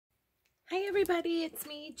Hi everybody, it's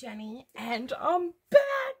me, Jenny, and I'm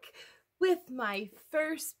back with my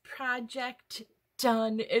first project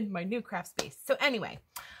done in my new craft space. So anyway,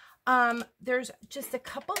 there's just a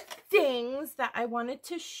couple things that I wanted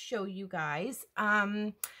to show you guys.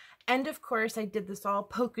 And of course I did this all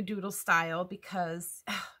Polkadoodle style because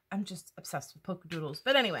I'm just obsessed with Polkadoodles.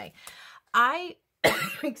 But anyway,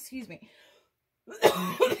 excuse me.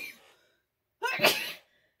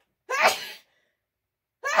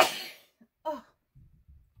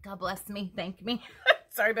 God bless me. Thank me.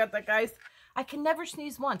 Sorry about that, guys. I can never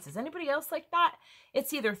sneeze once. Is anybody else like that?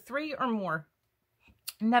 It's either 3 or more.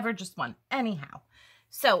 Never just one. Anyhow.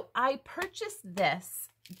 So I purchased this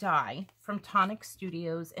die from Tonic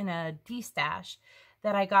Studios in a D-stash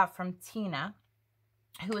that I got from Tina,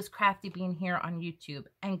 who is Crafty Bean here on YouTube.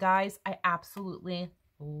 And guys, I absolutely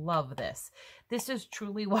love this. This is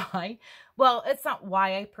truly why, well, it's not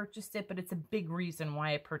why I purchased it, but it's a big reason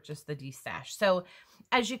why I purchased the D-stash. So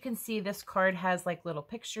as you can see, this card has like little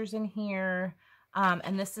pictures in here,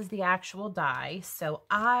 and this is the actual die. So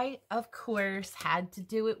I, of course, had to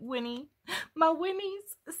do it Winnie, my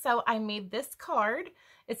Winnies. So I made this card.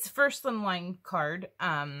 It's first in line card.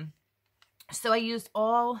 So I used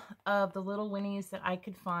all of the little Winnies that I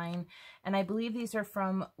could find, and I believe these are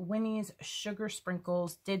from Winnie's Sugar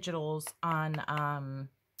Sprinkles Digitals on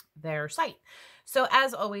their site. So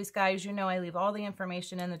as always, guys, you know I leave all the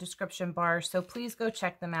information in the description bar, so please go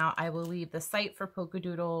check them out. I will leave the site for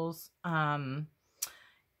Polkadoodles,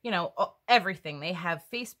 you know, everything. They have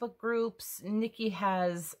Facebook groups. Nikki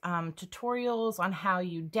has tutorials on how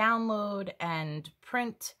you download and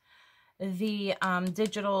print the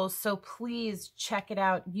digitals, so please check it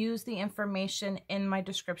out. Use the information in my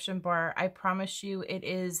description bar. I promise you it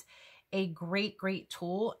is a great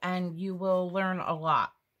tool, and you will learn a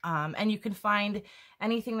lot. And you can find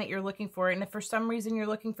anything that you're looking for, and if for some reason you're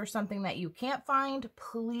looking for something that you can't find,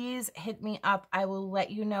 please hit me up. I will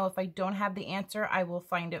let you know. If I don't have the answer, I will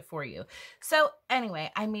find it for you. So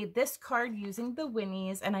anyway, I made this card using the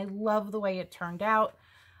Winnies, and I love the way it turned out.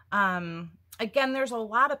 Again, there's a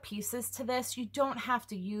lot of pieces to this. You don't have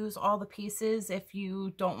to use all the pieces if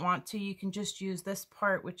you don't want to. You can just use this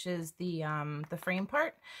part, which is the frame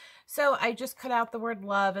part. So I just cut out the word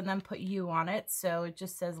love and then put you on it. So it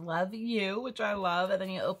just says love you, which I love. And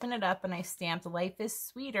then you open it up and I stamped life is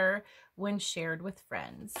sweeter when shared with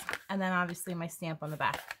friends. And then obviously my stamp on the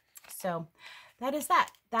back. So that is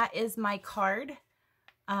that. That is my card.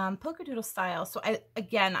 Polkadoodle style. So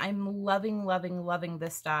I'm loving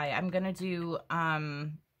this die. I'm gonna do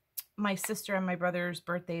my sister and my brother's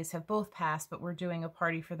birthdays have both passed, but we're doing a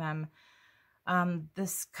party for them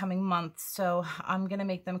this coming month, so I'm gonna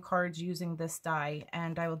make them cards using this die,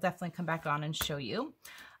 and I will definitely come back on and show you.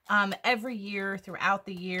 Every year throughout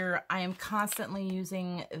the year, I am constantly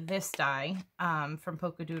using this die from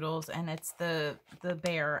Polkadoodles, and it's the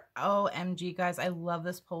bear. OMG, guys, I love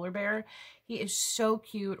this polar bear. He is so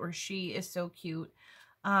cute, or she is so cute.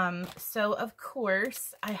 So of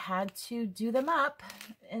course I had to do them up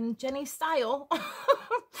in Jenny style.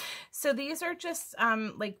 So these are just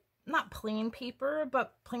like not plain paper,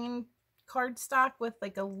 but plain cardstock with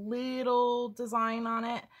like a little design on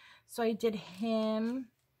it. So I did him.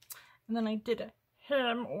 And then I did a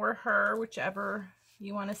him or her, whichever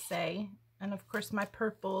you want to say. And of course my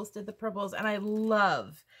purples, did the purples. And I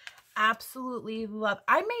love, absolutely love.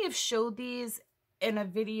 I may have showed these in a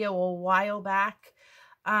video a while back.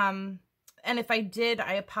 And if I did,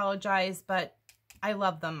 I apologize, but I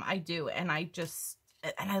love them. I do. And I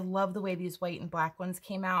love the way these white and black ones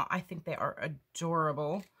came out. I think they are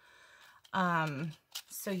adorable.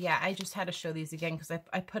 So yeah, I just had to show these again because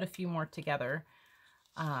I put a few more together.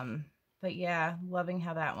 But yeah, loving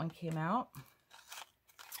how that one came out.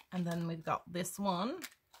 And then we've got this one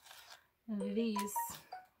and these.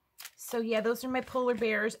 So yeah, those are my polar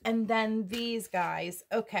bears. And then these guys.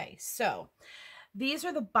 Okay, so these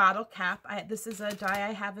are the bottle cap. This is a die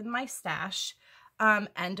I have in my stash.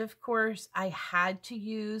 And of course I had to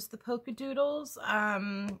use the Polkadoodles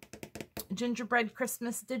gingerbread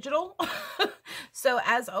Christmas digital. So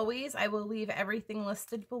as always, I will leave everything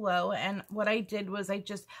listed below. And what I did was I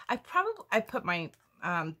put my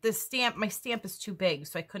my stamp is too big,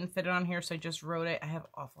 so I couldn't fit it on here, so I just wrote it. I have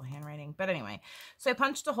awful handwriting, but anyway, so I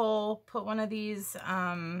punched a hole, put one of these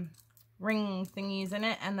ring thingies in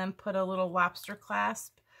it, and then put a little lobster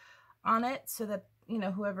clasp on it so that, you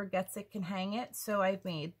know, whoever gets it can hang it. So I've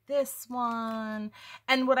made this one.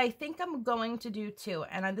 And what I think I'm going to do too,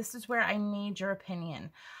 and this is where I need your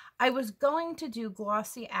opinion, I was going to do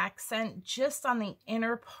glossy accent just on the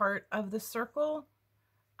inner part of the circle,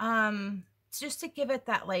 just to give it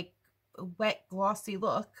that like wet glossy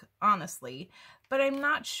look, honestly, but I'm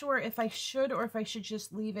not sure if I should or if I should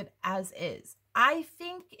just leave it as is. I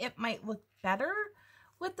think it might look better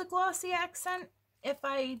with the glossy accent if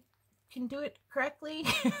I can do it correctly.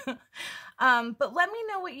 But let me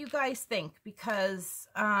know what you guys think, because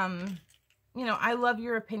you know, I love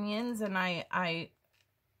your opinions, and I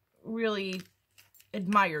really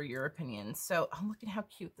admire your opinions. So, oh, look at how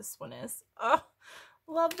cute this one is. Oh,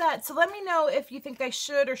 love that. So let me know if you think I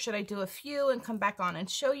should, or should I do a few and come back on and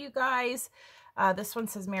show you guys. This one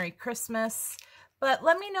says Merry Christmas, but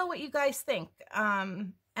let me know what you guys think.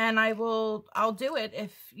 And I'll do it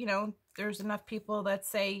if, you know, there's enough people that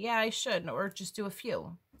say, yeah, I should, or just do a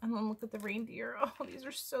few. And then look at the reindeer. Oh, these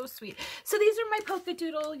are so sweet. So these are my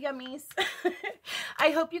Polkadoodle yummies. I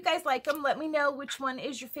hope you guys like them. Let me know which one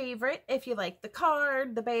is your favorite. If you like the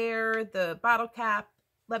card, the bear, the bottle cap,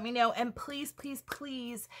 let me know. And please, please,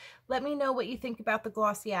 please let me know what you think about the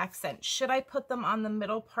glossy accent. Should I put them on the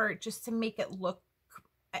middle part just to make it look,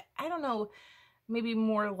 I don't know, maybe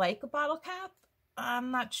more like a bottle cap?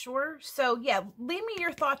 I'm not sure. So yeah, leave me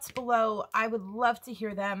your thoughts below. I would love to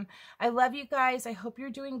hear them. I love you guys. I hope you're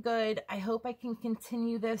doing good. I hope I can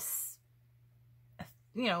continue this,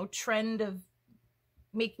 you know, trend of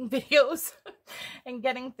making videos and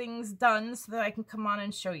getting things done so that I can come on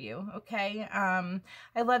and show you. Okay.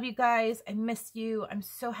 I love you guys. I miss you. I'm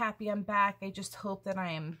so happy I'm back. I just hope that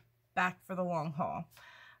I am back for the long haul.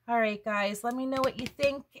 All right, guys, let me know what you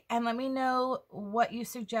think, and let me know what you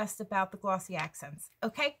suggest about the glossy accents.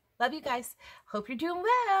 Okay? Love you guys. Hope you're doing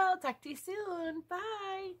well. Talk to you soon.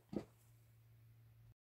 Bye.